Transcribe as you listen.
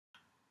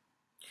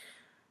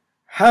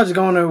How's it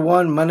going,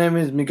 everyone? My name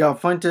is Miguel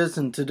Fuentes,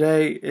 and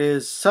today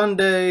is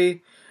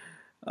Sunday,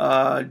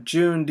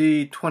 June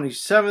the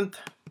 27th.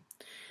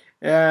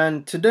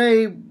 And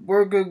today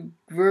we're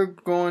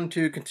going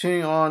to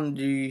continue on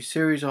the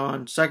series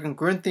on 2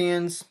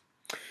 Corinthians.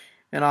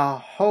 And I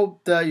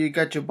hope that you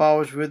got your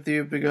Bibles with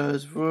you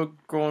because we're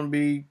going to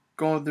be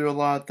going through a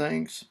lot of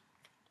things.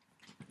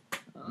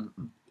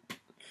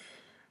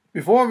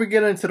 Before we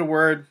get into the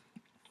Word,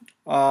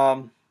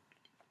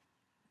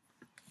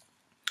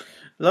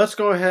 let's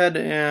go ahead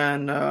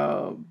and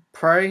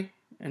pray,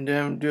 and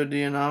then do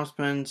the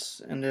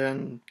announcements, and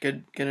then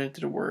get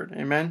into the Word.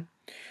 Amen.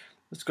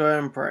 Let's go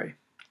ahead and pray.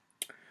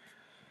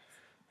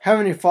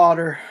 Heavenly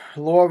Father,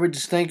 Lord, we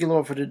just thank you,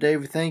 Lord, for today.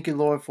 We thank you,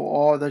 Lord, for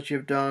all that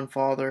you've done,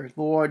 Father.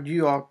 Lord,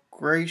 you are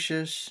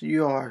gracious.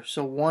 You are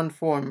so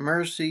wonderful in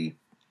mercy.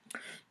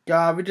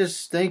 God, we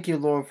just thank you,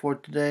 Lord, for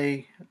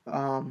today.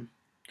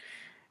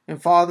 And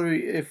Father,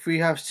 if we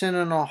have sin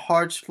in our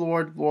hearts,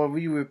 Lord,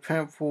 we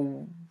repent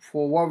for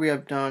what we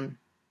have done.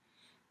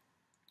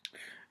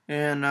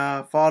 And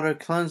Father,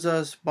 cleanse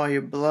us by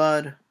your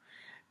blood.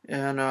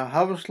 And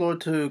help us, Lord,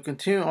 to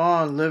continue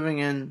on living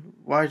in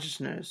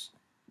righteousness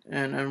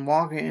and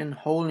walking in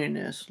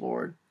holiness,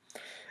 Lord,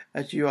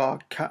 as you are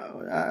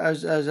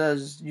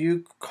as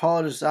you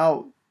called us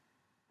out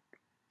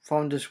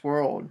from this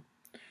world.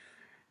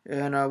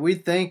 And we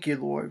thank you,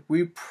 Lord.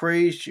 We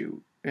praise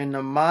you. In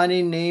the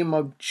mighty name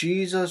of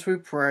Jesus we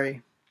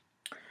pray.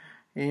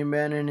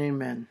 Amen and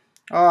amen.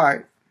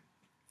 Alright.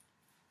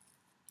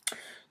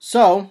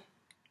 So,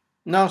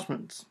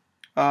 announcements.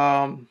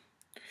 Remember,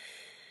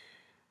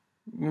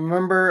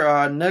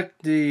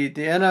 the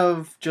end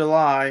of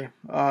July,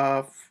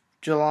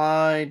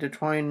 July the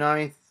 29th,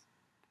 I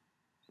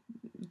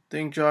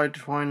think July the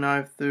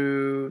 29th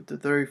through the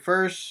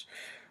 31st,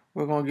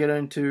 we're going to get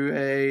into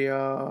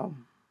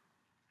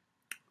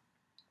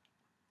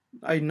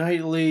a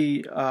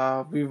nightly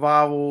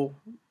revival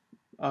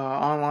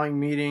online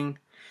meeting,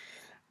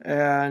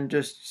 and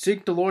just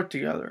seek the Lord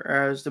together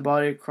as the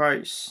body of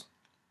Christ.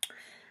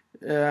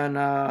 And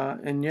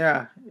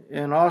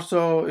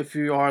also, if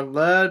you are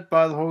led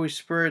by the Holy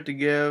Spirit to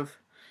give,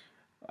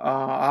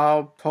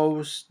 I'll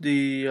post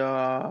the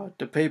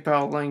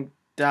PayPal link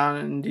down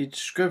in the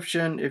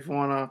description if you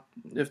wanna,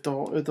 if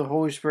the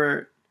Holy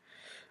Spirit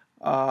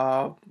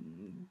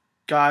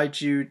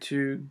guides you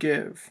to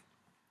give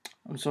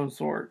of some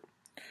sort.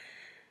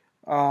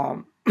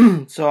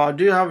 So I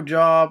do have a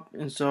job,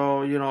 and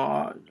so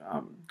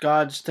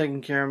God's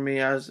taking care of me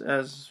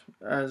as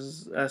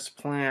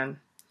planned.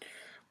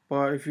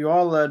 But if you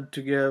are led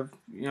to give,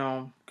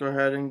 go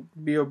ahead and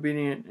be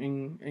obedient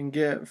and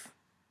give.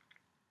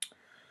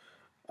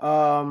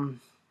 I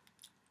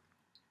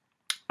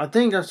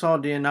think that's all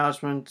the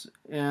announcements.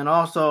 And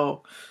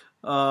also,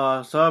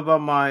 sorry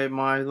about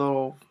my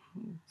little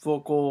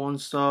vocal and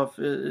stuff.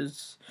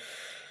 It's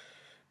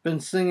been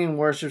singing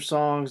worship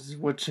songs,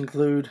 which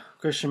include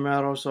Christian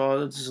metal.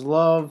 So I just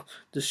love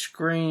to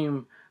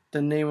scream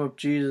the name of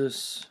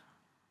Jesus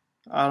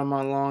out of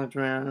my lungs,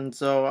 man. And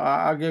so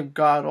I give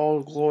God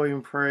all glory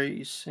and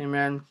praise.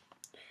 Amen.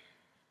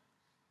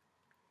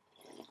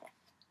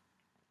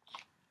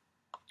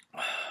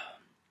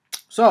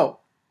 So,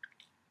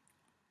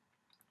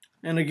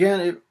 and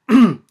again,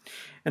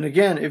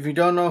 if you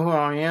don't know who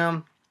I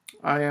am,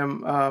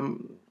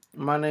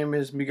 my name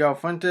is Miguel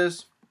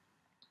Fuentes,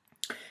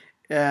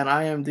 and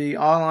I am the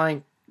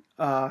online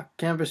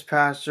campus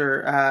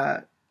pastor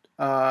at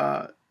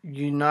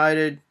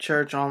United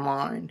Church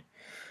Online.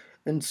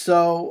 And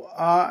so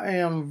I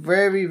am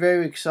very,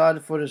 very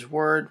excited for this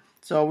word.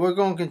 So we're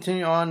going to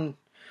continue on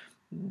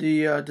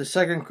the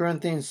 2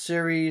 Corinthians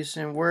series,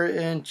 and we're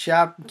in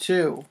chapter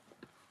 2.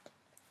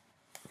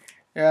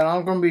 And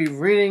I'm going to be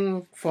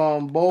reading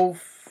from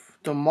both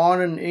the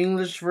Modern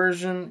English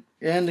Version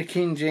and the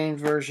King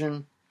James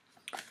Version,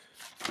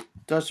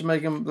 just to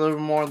make them a little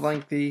more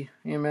lengthy.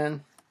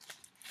 Amen.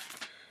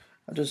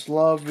 I just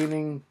love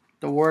reading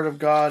the Word of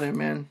God.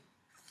 Amen.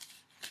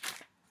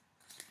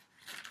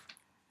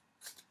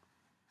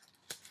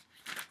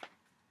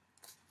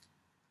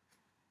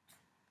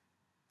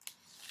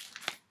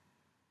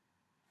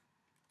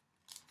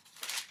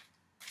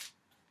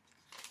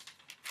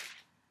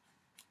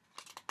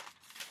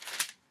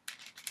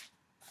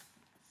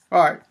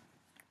 Alright.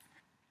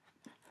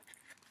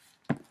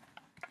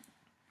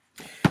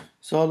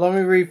 So let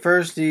me read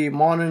first the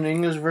Modern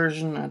English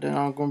Version, and then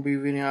I'm going to be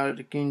reading out of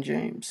the King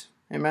James.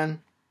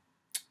 Amen.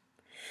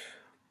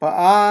 But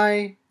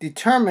I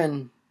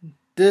determined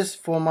this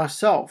for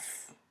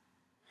myself,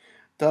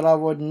 that I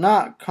would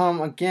not come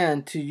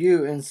again to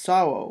you in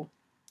sorrow.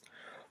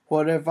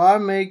 For if I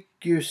make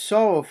you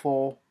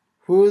sorrowful,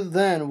 who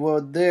then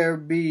will there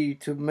be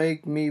to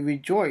make me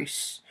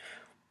rejoice,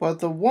 but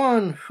the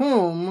one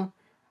whom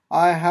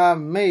I have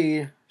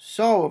made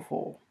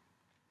sorrowful?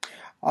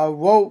 I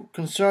wrote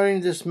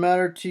concerning this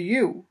matter to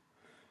you,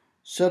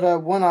 so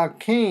that when I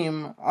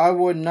came I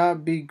would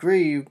not be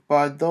grieved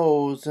by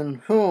those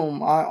in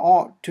whom I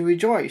ought to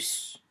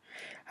rejoice,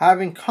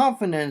 having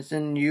confidence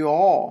in you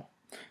all,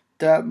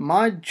 that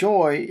my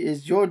joy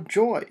is your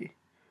joy.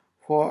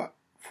 For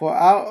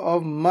out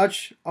of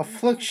much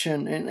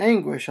affliction and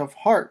anguish of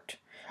heart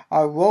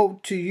I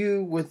wrote to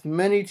you with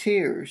many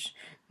tears,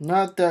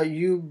 not that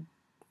you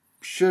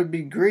should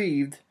be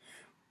grieved,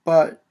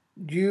 but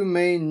you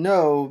may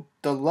know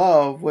the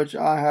love which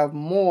I have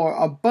more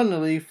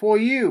abundantly for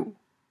you.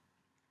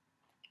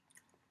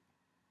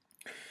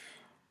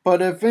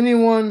 But if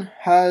anyone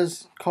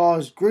has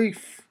caused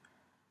grief,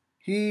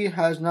 he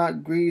has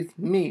not grieved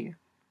me,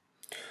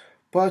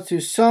 but to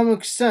some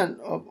extent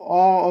of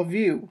all of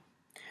you.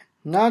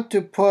 Not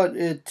to put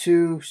it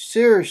too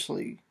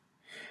seriously,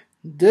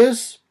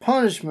 this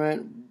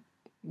punishment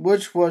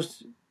which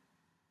was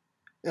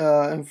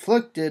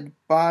inflicted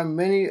by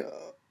many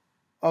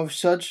of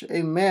such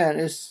a man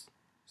is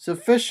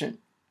sufficient.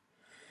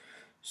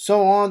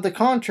 So on the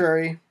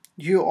contrary,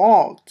 you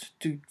ought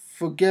to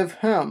forgive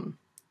him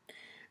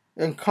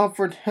and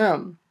comfort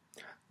him,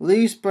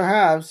 lest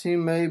perhaps he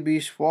may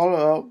be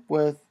swallowed up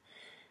with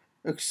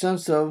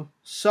excessive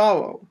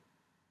sorrow.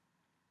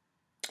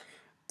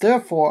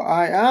 Therefore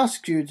I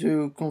ask you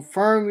to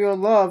confirm your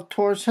love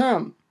towards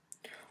him.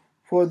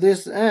 For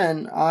this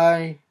end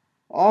I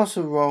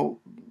also wrote,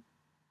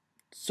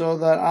 so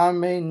that I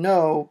may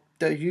know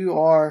that you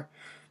are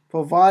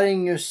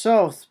providing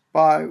yourselves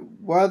by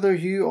whether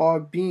you are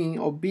being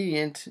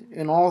obedient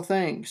in all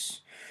things.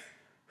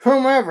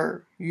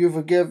 Whomever you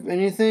forgive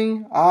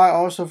anything, I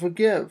also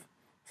forgive.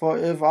 For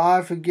if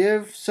I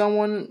forgive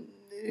someone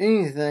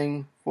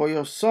anything for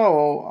your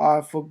sorrow,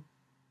 I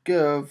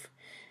forgive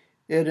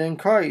it in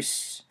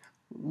Christ,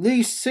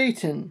 lest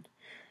Satan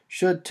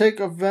should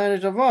take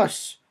advantage of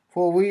us,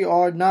 for we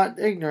are not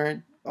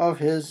ignorant of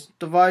his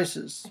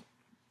devices.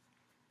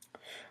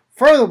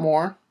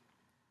 Furthermore,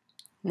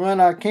 when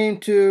I came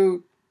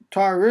to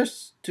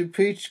Tyrus to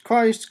preach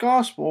Christ's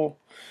gospel,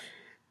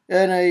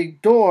 and a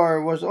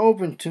door was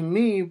opened to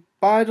me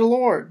by the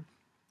Lord,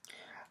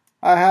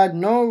 I had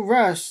no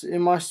rest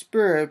in my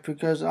spirit,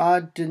 because I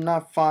did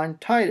not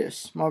find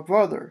Titus, my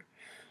brother.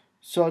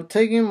 So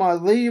taking my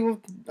leave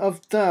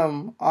of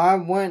them, I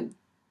went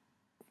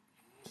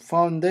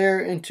from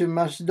there into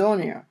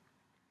Macedonia.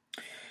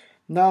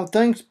 Now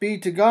thanks be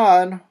to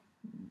God,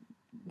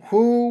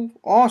 who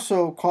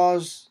also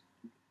caused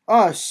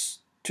us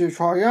to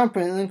triumph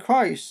in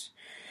Christ,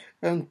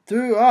 and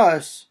through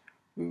us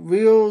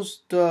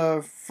reveals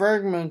the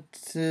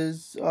fragments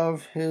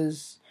of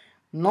his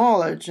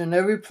knowledge in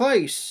every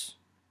place.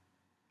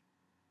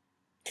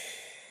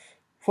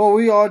 For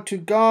we are to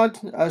God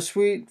a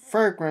sweet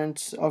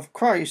fragrance of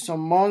Christ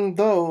among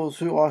those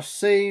who are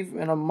saved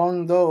and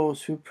among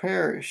those who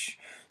perish.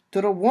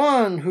 To the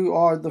one who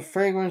are the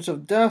fragrance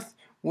of death,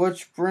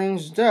 which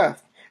brings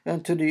death,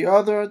 and to the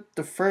other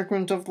the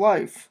fragrance of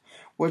life,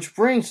 which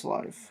brings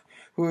life,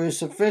 who is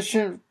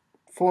sufficient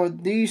for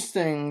these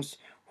things.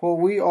 For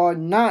we are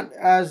not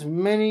as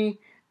many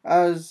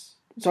are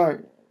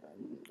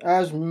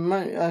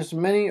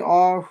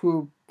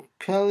who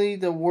pely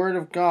the word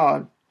of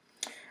God.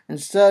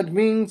 Instead,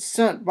 being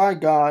sent by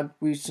God,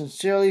 we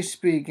sincerely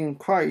speak in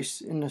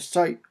Christ in the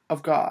sight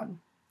of God.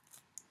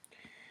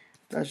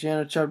 That's the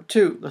end of chapter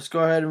 2. Let's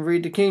go ahead and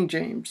read the King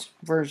James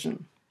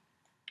Version.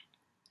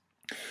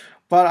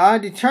 But I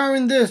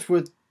determined this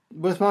with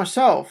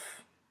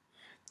myself,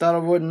 that I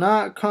would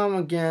not come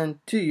again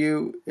to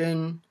you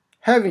in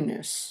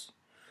heaviness.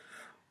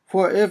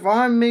 For if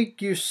I make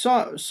you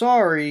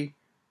sorry,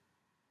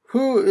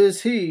 who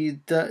is he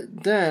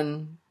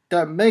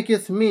that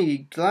maketh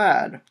me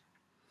glad?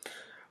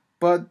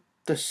 But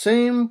the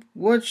same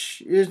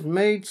which is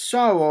made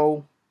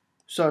sorry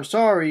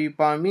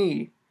by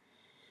me.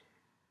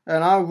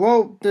 And I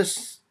wrote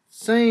this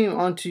same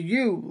unto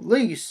you,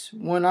 lest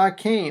when I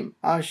came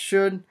I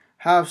should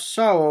have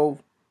sorrow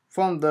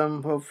from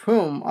them of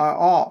whom I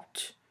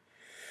ought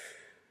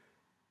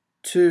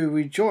to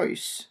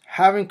rejoice,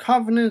 having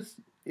confidence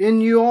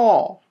in you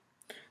all,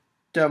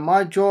 that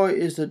my joy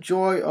is the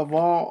joy of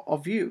all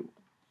of you.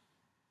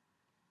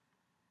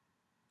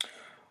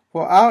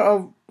 For out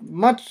of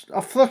much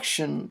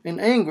affliction and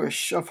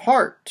anguish of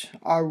heart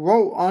I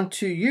wrote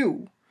unto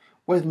you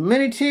with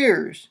many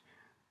tears,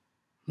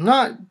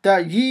 not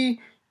that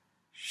ye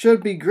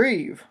should be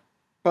grieved,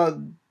 but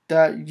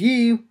that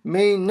ye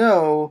may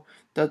know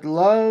that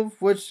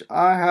love which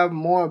I have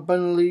more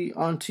abundantly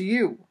unto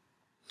you.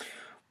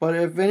 But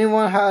if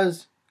anyone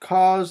has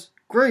caused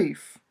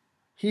grief,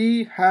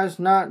 he has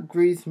not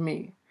grieved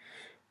me,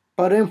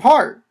 but in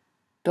part,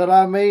 that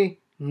I may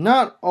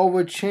not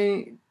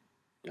overchange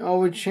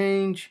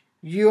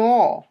you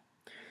all.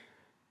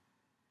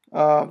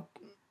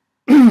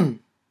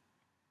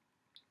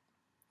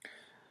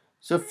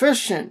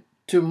 Sufficient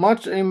to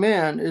much a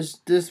man is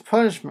this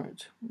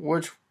punishment,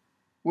 which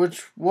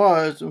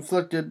was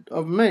inflicted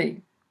of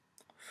many,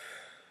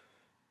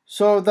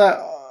 so that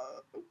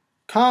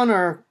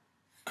counterwise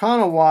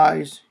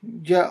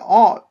yet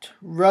ought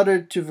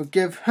rather to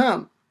forgive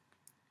him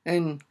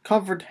and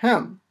comfort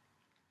him,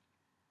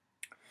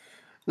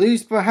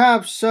 lest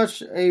perhaps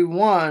such a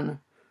one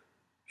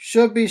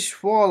should be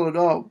swallowed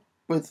up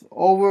with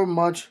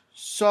overmuch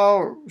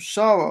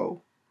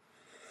sorrow.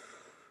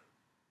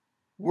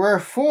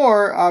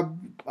 Wherefore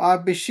I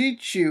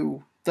beseech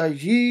you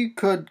that ye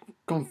could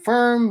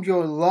confirm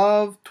your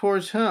love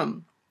towards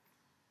him.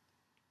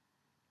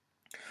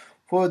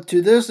 For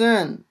to this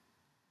end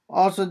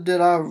also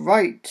did I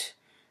write,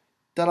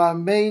 that I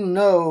may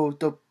know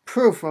the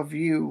proof of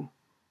you,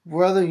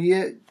 whether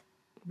ye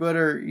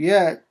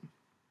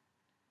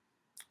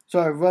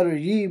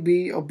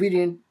be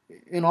obedient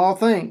in all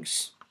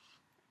things.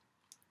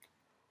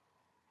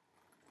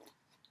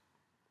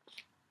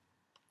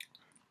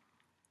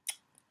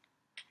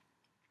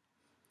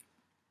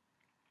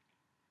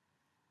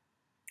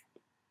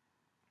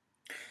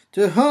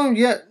 To whom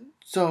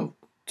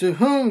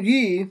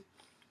ye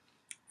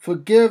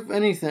forgive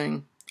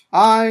anything,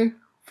 I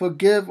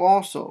forgive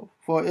also.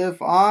 For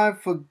if I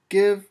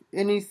forgive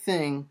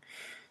anything,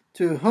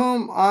 to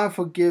whom I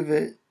forgive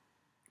it,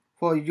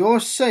 for your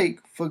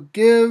sake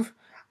forgive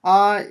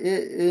I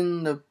it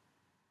in the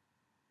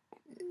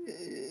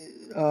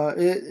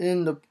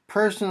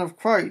person of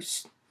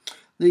Christ,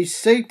 lest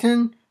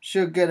Satan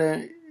should get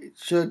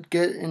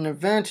an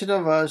advantage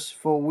of us,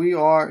 for we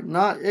are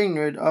not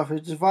ignorant of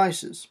his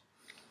devices.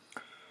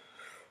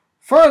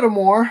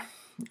 Furthermore,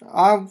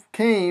 I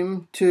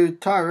came to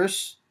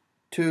Tyrus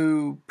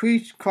to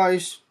preach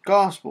Christ's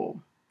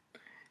gospel,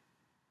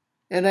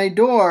 and a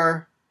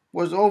door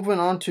was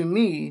opened unto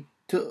me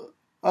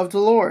of the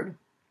Lord.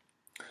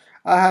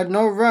 I had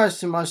no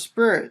rest in my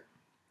spirit,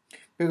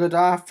 because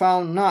I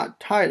found not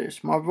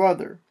Titus, my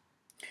brother.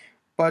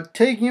 But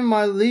taking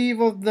my leave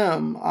of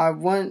them, I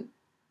went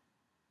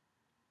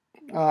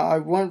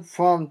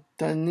from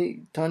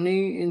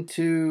Tani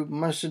into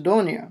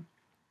Macedonia.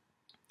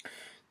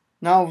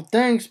 Now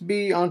thanks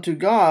be unto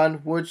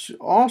God, which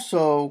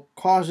also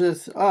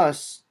causeth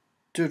us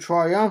to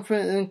triumph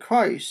in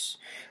Christ,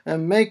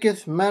 and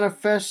maketh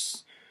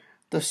manifest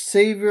the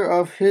Savior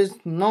of his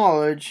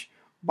knowledge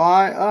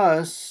by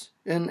us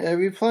in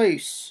every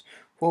place.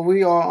 For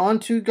we are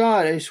unto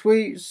God a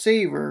sweet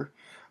savour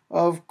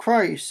of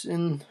Christ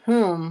in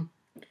them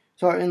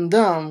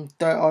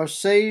that are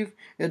saved,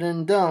 and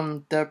in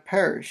them that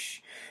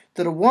perish.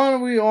 To the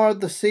one we are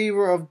the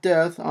savour of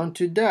death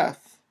unto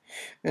death,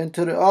 and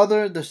to the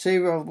other the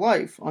savour of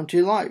life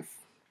unto life.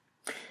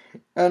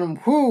 And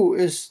who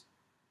is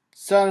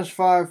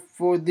satisfied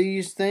for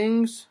these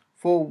things?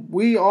 For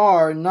we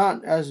are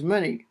not as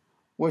many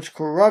which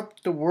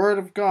corrupt the word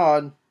of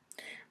God,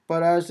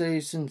 but as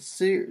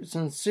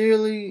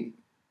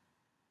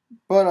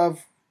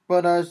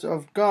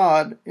of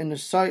God, in the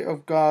sight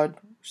of God,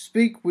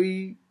 speak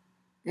we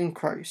in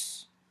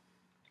Christ.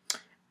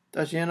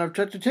 That's the end of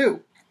chapter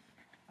 2.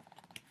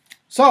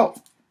 So,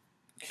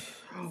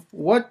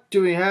 what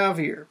do we have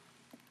here?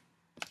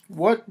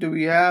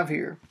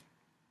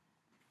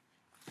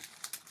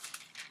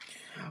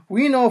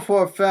 We know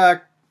for a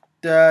fact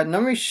that,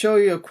 let me show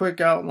you a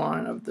quick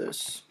outline of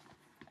this.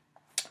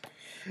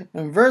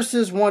 In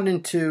verses 1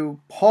 and 2,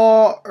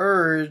 Paul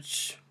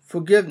urged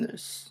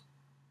forgiveness.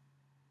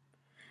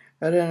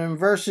 And then in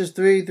verses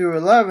 3 through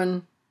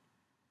 11,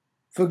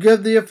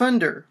 forgive the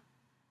offender.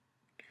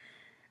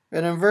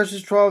 And in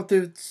verses 12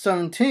 through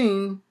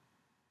 17,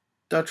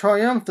 the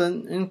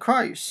triumphant in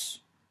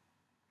Christ.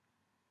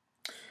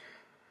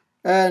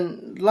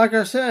 And like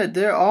I said,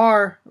 there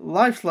are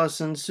life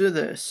lessons to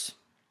this.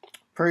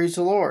 Praise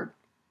the Lord.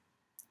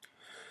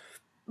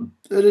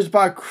 It is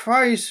by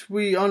Christ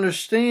we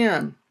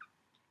understand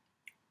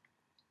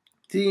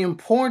the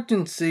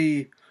importance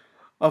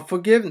of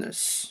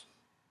forgiveness.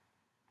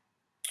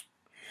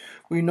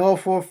 We know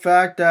for a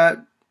fact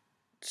that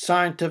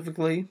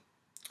scientifically,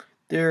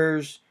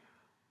 there's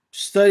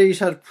studies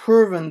have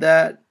proven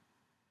that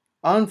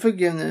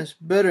unforgiveness,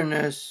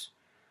 bitterness,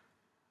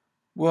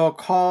 will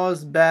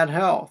cause bad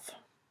health,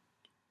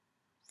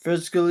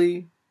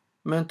 physically,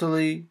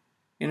 mentally,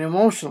 and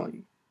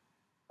emotionally.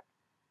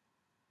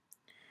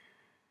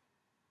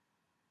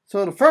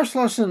 So the first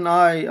lesson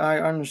I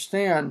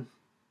understand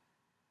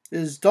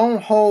is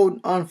don't hold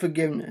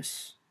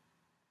unforgiveness.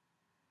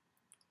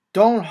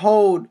 Don't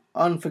hold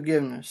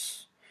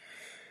unforgiveness.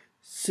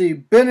 See,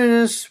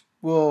 bitterness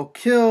will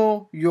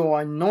kill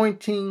your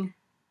anointing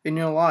in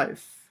your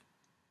life.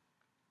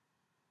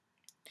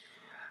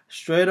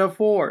 Straight up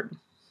forward.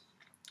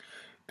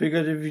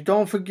 Because if you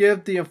don't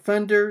forgive the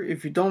offender,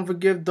 if you don't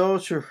forgive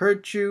those who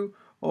hurt you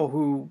or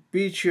who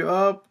beat you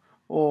up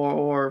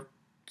or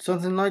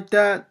something like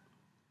that,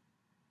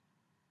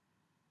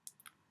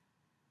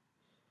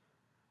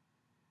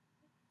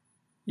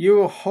 you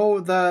will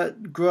hold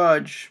that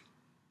grudge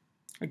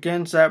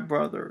against that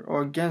brother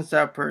or against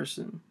that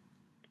person.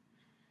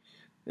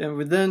 And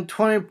within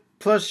 20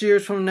 plus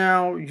years from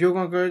now, you're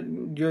either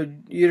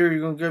you're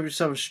gonna give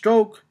yourself a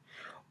stroke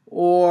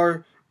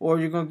or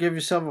you're gonna give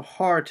yourself a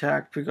heart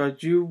attack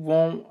because you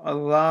won't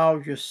allow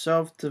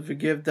yourself to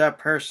forgive that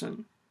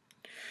person.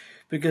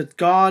 Because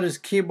God is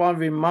keep on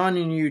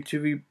reminding you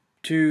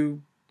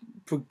to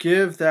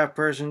forgive that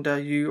person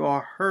that you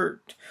are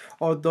hurt,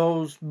 or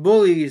those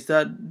bullies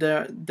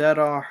that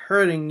are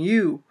hurting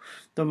you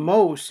the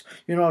most.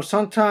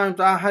 Sometimes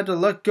I had to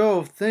let go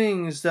of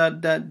things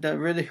that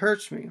really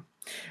hurts me.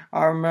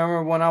 I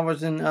remember when I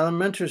was in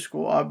elementary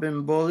school, I've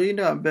been bullied.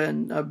 I've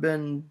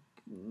been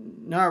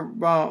not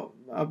well.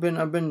 I've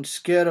been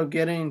scared of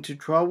getting into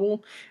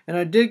trouble, and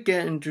I did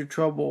get into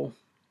trouble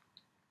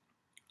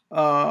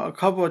a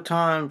couple of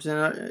times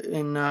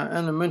in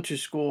elementary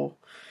school.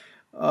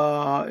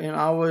 And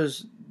I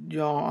was,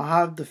 I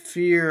have the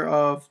fear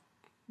of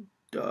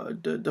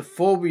the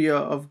phobia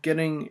of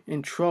getting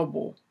in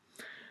trouble,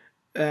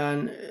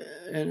 and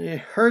it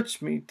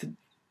hurts me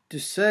to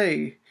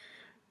say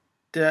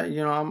that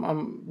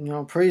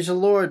I'm praise the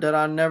Lord that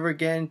I never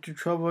get into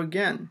trouble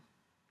again.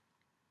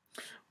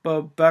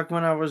 But back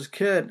when I was a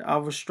kid, I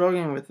was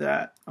struggling with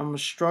that. I'm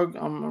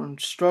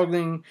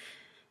struggling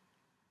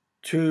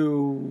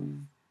to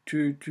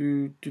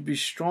be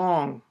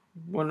strong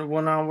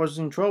when I was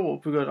in trouble,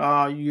 because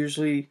I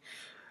usually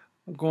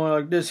going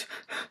like this,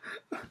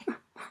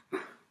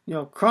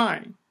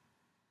 crying.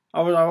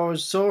 I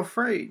was so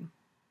afraid.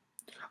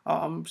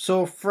 I'm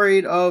so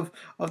afraid of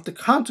the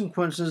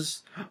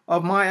consequences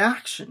of my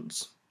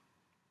actions.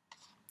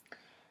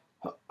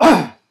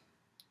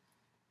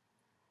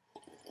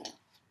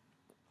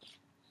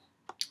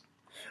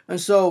 And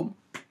so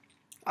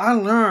I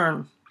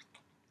learned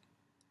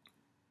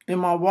in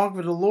my walk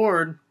with the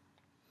Lord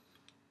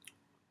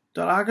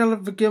that I gotta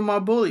forgive my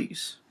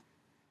bullies.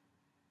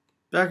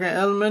 Back in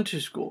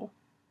elementary school,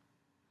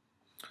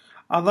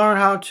 I learned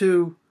how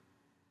to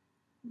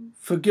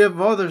forgive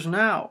others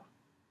now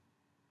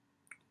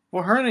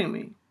for hurting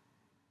me.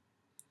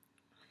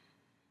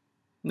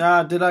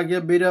 Now, did I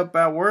get beat up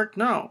at work?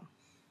 No.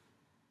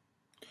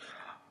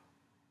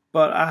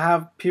 But I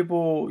have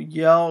people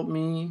yell at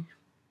me,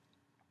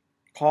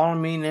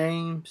 calling me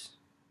names.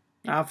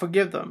 I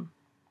forgive them.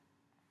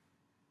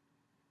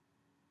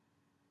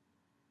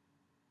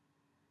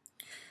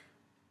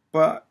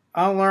 But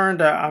I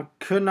learned that I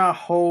could not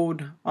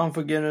hold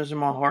unforgiveness in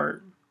my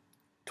heart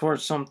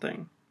towards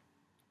something.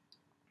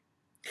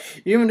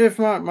 Even if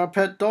my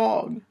pet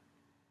dog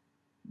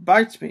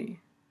bites me,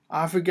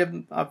 I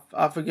forgive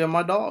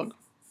my dog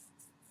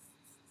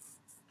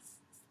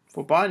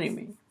for biting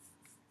me.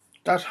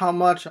 That's how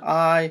much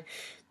I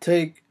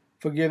take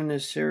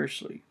forgiveness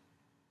seriously.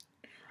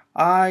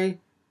 I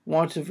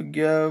want to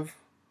forgive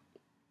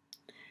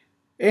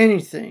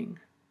anything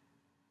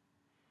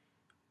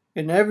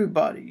and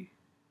everybody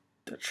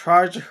that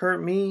tries to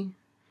hurt me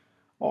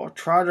or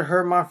try to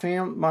hurt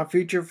my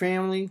future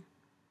family,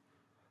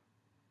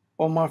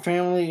 or my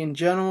family in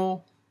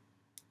general,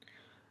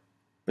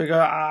 because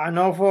I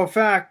know for a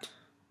fact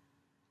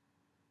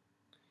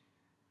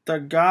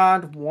that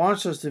God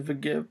wants us to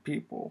forgive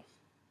people.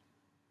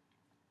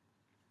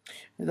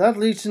 And that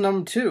leads to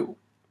number 2.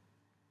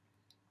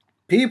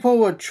 People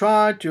will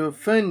try to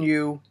offend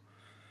you,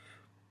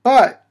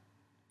 but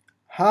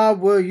how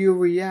will you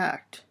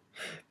react?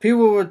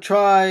 People will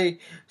try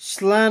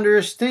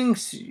slanderous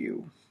things to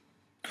you,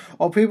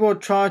 or people will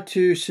try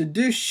to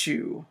seduce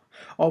you,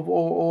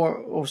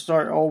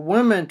 or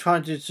women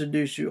trying to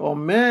seduce you, or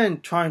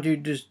men trying to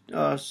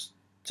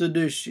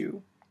seduce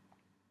you,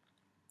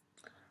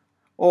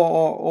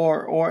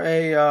 or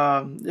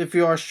if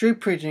you are street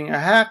preaching, a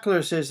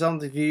heckler says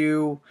something to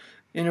you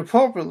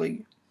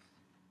inappropriately.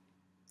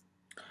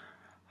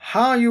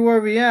 How you will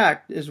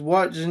react is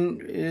what trying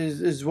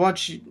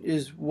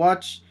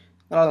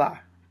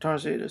to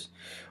say this.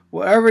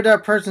 Whatever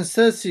that person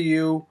says to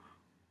you,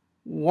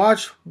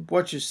 watch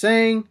what you're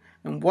saying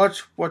and watch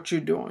what you're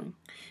doing.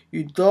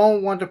 You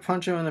don't want to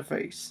punch them in the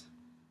face.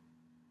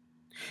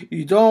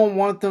 You don't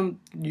want them.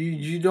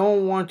 You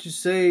don't want to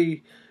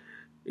say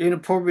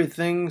inappropriate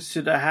things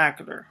to the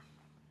heckler.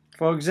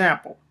 For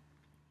example,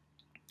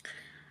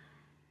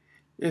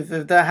 if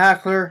that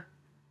heckler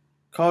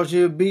calls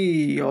you a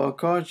B or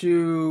calls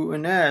you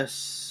an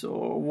S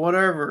or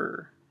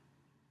whatever,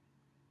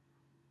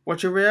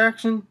 what's your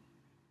reaction?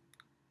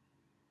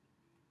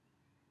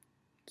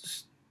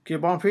 Just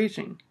keep on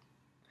preaching.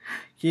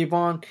 Keep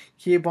on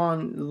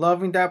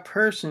loving that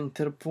person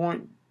to the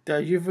point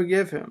that you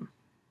forgive him.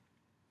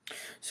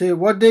 See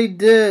what they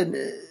did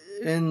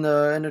in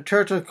the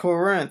church of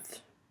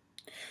Corinth,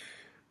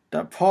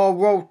 that Paul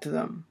wrote to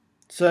them,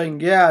 saying,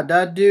 yeah,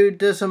 that dude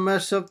did some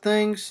messed up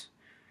things.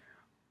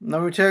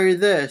 Let me tell you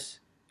this.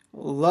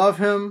 Love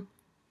him,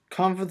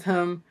 comfort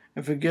him,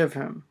 and forgive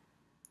him.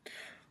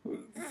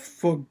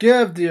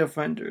 Forgive the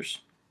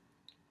offenders.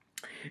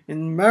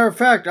 In matter of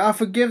fact, I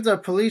forgive the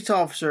police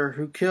officer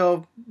who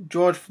killed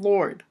George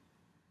Floyd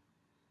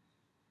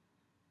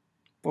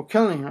for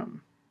killing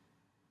him.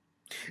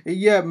 And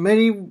yet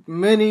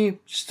many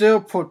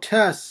still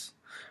protest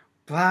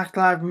Black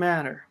Lives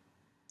Matter.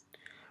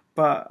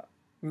 But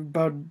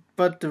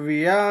the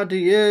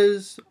reality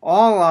is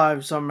all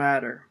lives are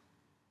matter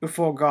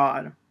before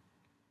God.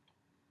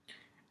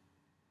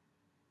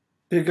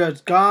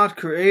 Because God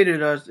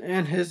created us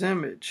in His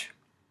image.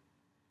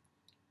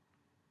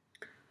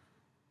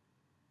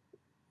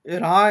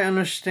 And I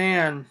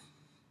understand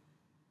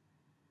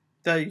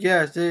that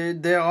yes,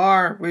 there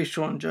are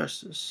racial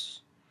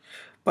injustice,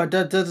 but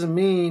that doesn't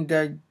mean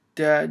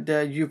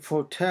that you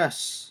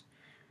protest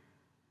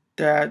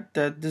that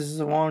this is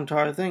the wrong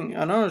entire thing.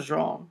 I know it's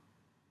wrong,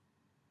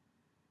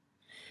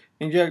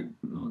 and yet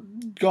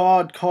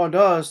God called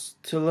us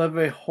to live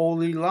a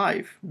holy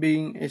life,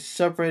 being a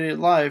separated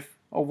life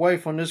away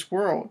from this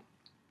world.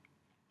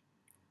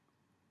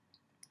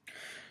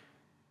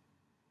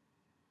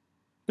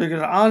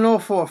 Because I know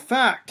for a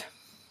fact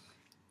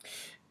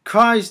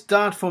Christ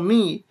died for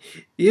me,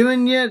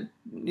 even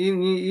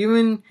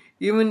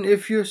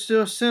if you're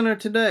still a sinner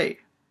today.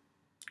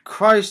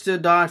 Christ still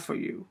died for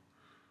you.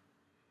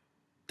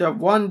 That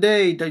one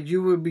day that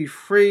you will be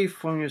free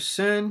from your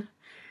sin,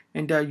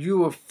 and that you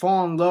will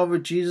fall in love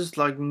with Jesus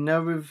like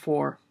never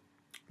before,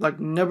 like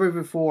never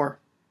before.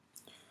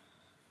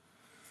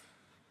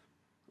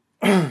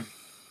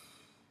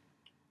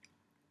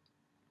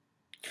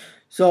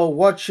 So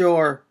watch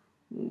your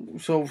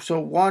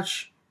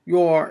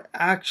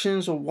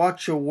actions, or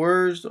watch your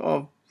words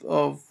of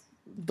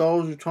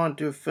those who are trying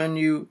to offend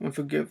you, and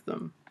forgive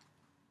them.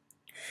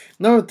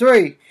 Number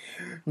 3,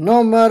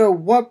 no matter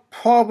what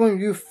problem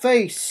you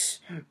face,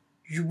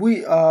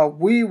 we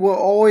will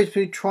always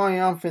be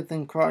triumphant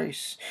in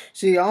Christ.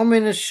 See, I'm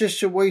in a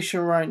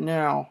situation right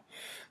now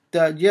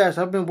that yes,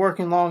 I've been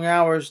working long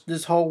hours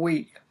this whole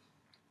week.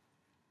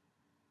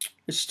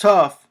 It's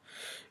tough.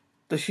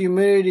 The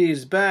humidity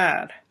is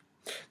bad.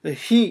 The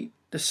heat,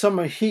 the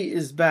summer heat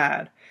is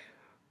bad.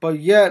 But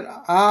yet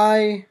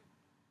I,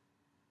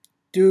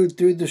 through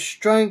the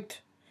strength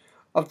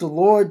of the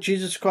Lord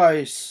Jesus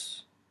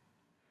Christ,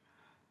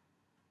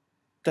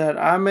 that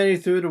I made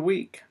it through the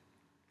week.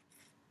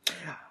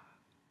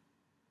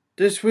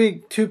 This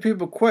week, 2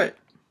 people quit.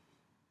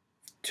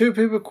 2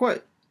 people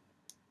quit.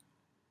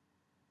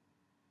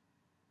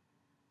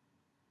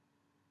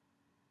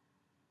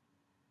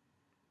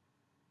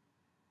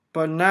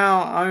 But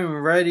now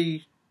I'm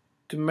ready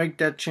to make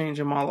that change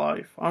in my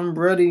life. I'm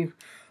ready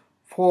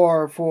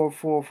for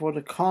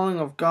the calling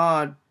of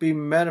God be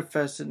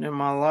manifested in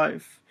my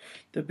life,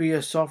 to be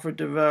a software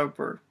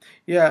developer.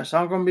 Yes,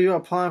 I'm going to be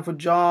applying for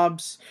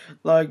jobs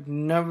like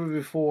never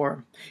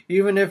before.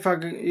 Even if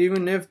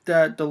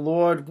that the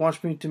Lord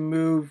wants me to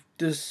move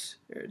this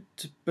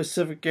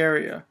specific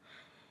area,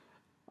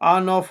 I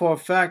know for a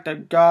fact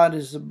that God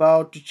is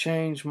about to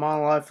change my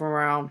life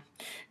around.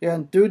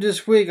 And through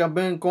this week, I've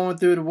been going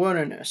through the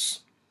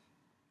wilderness.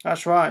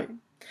 That's right.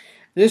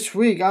 This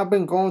week, I've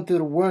been going through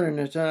the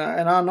wilderness,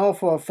 and I know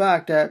for a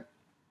fact that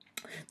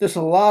there's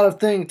a lot of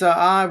things that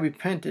I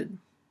repented.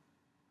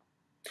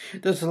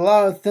 There's a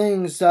lot of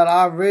things that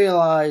I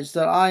realized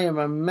that I am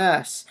a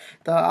mess,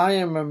 that I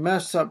am a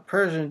messed up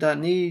person that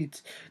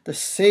needs the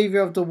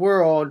Savior of the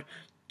world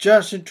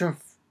just to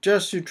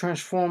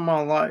transform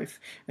my life.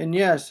 And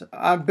yes,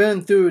 I've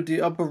been through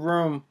the upper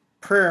room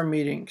prayer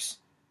meetings,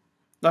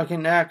 like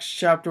in Acts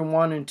chapter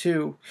 1 and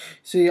 2.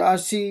 See, I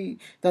see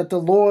that the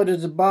Lord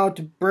is about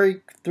to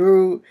break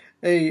through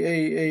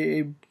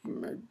a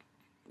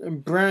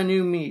brand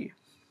new me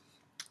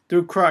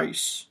through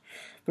Christ,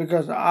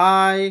 because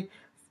I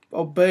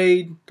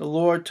obeyed the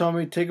Lord. Told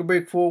me take a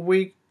break for a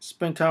week,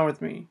 spend time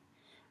with me,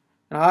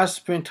 and I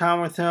spent time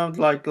with Him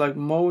like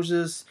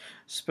Moses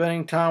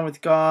spending time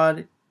with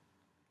God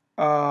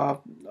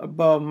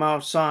above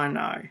Mount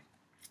Sinai.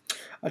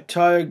 I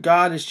tell you,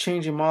 God is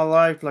changing my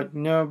life like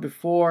never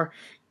before.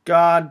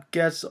 God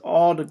gets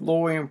all the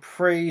glory and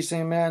praise.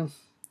 Amen.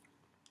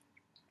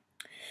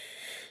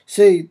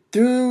 See,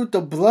 through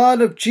the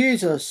blood of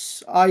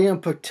Jesus, I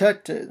am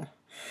protected.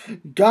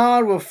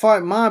 God will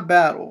fight my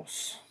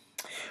battles.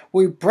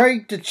 We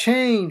break the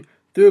chain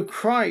through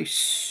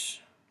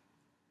Christ.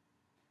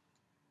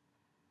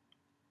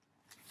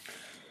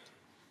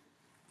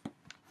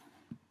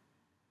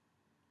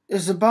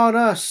 It's about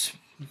us.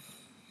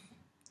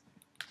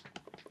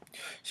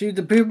 See,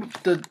 the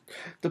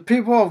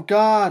people of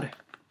God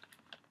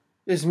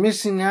is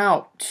missing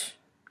out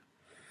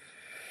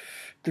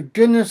the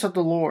goodness of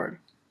the Lord.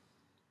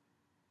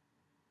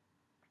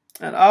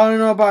 And I don't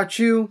know about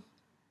you.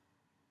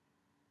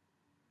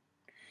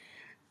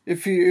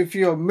 If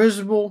you're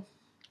miserable,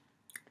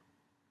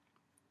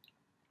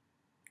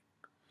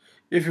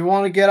 if you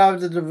want to get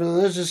out of the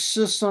religious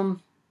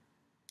system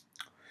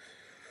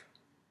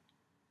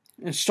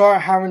and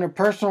start having a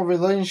personal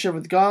relationship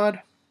with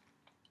God,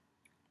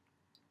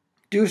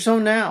 do so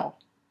now.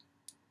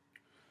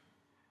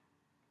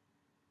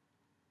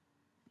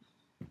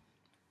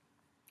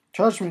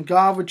 Trust me,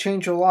 God will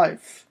change your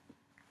life.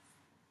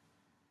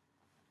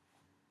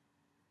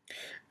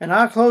 And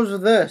I close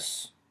with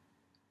this.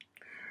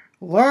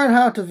 Learn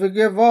how to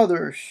forgive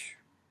others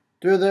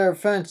through their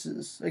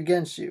offenses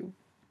against you.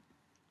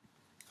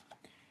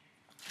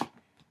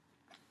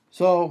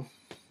 So,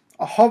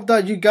 I hope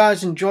that you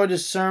guys enjoyed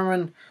this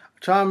sermon. I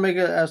try to make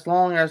it as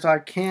long as I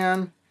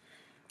can.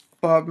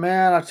 But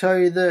man, I tell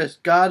you this,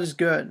 God is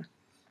good.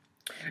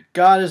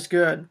 God is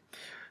good.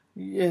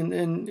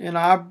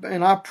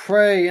 I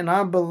pray and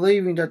I'm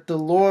believing that the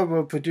Lord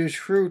will produce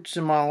fruits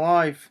in my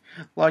life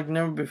like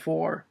never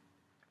before.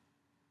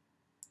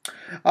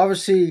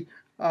 Obviously,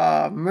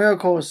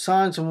 miracles,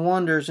 signs, and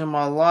wonders in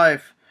my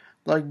life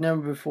like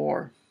never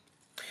before.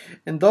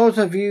 And those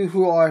of you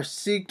who are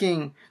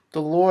seeking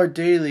the Lord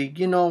daily,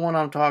 you know what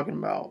I'm talking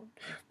about.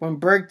 When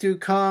breakthrough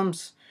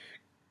comes,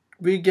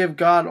 we give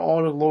God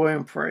all the glory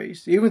and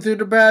praise, even through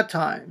the bad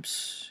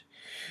times.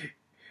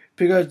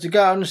 Because you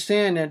gotta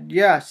understand that,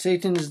 yeah,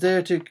 Satan is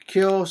there to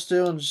kill,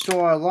 steal, and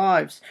destroy our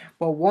lives.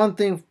 But one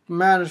thing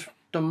matters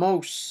the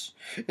most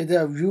is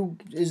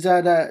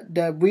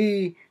that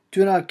we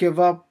do not give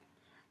up,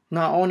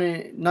 not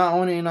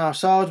only in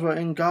ourselves but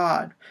in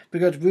God,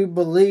 because we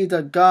believe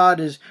that God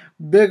is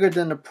bigger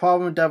than the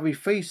problem that we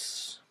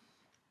face.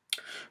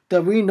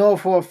 That we know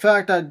for a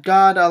fact that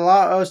God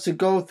allowed us to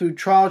go through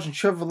trials and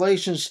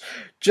tribulations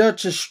just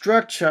to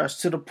stretch us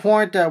to the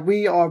point that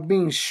we are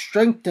being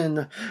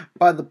strengthened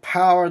by the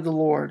power of the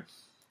Lord.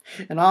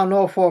 And I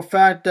know for a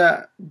fact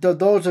that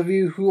those of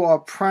you who are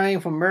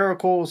praying for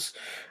miracles,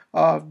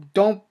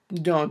 don't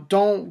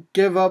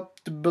give up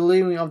the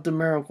believing of the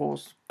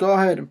miracles. Go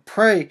ahead and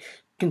pray.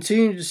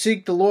 Continue to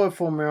seek the Lord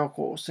for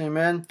miracles,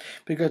 amen.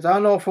 Because I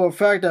know for a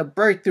fact that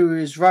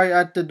breakthrough is right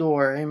at the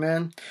door,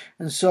 amen.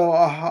 And so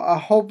I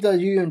hope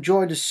that you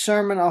enjoyed this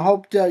sermon. I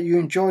hope that you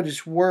enjoyed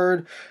this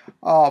word.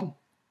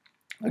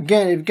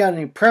 Again, if you got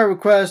any prayer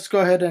requests, go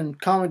ahead and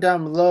comment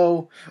down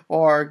below,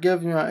 or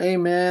give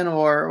amen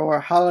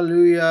or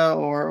hallelujah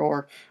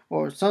or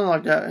something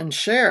like that, and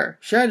share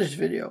this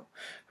video,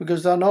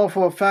 because I know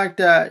for a fact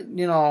that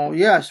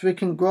yes, we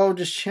can grow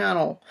this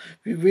channel.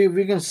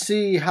 We can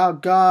see how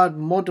God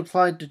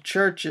multiplied the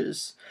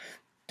churches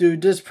through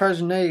this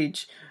present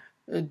age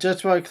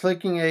just by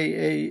clicking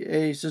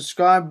a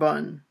subscribe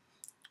button,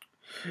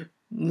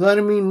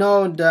 letting me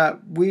know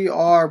that we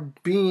are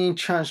being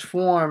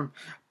transformed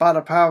by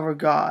the power of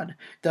God,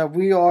 that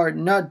we are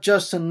not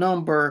just a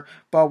number,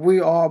 but we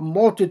are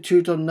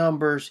multitudes of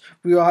numbers.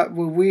 We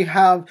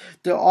have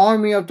the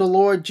army of the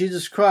Lord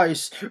Jesus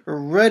Christ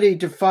ready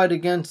to fight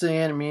against the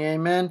enemy,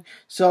 amen.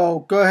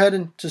 So go ahead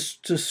and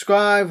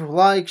subscribe,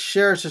 like,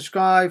 share,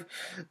 subscribe,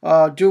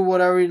 do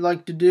whatever you'd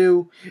like to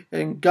do,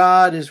 and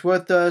God is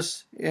with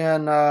us,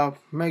 and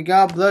may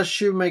God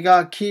bless you, may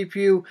God keep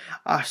you.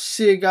 I'll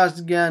see you guys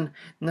again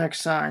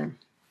next time.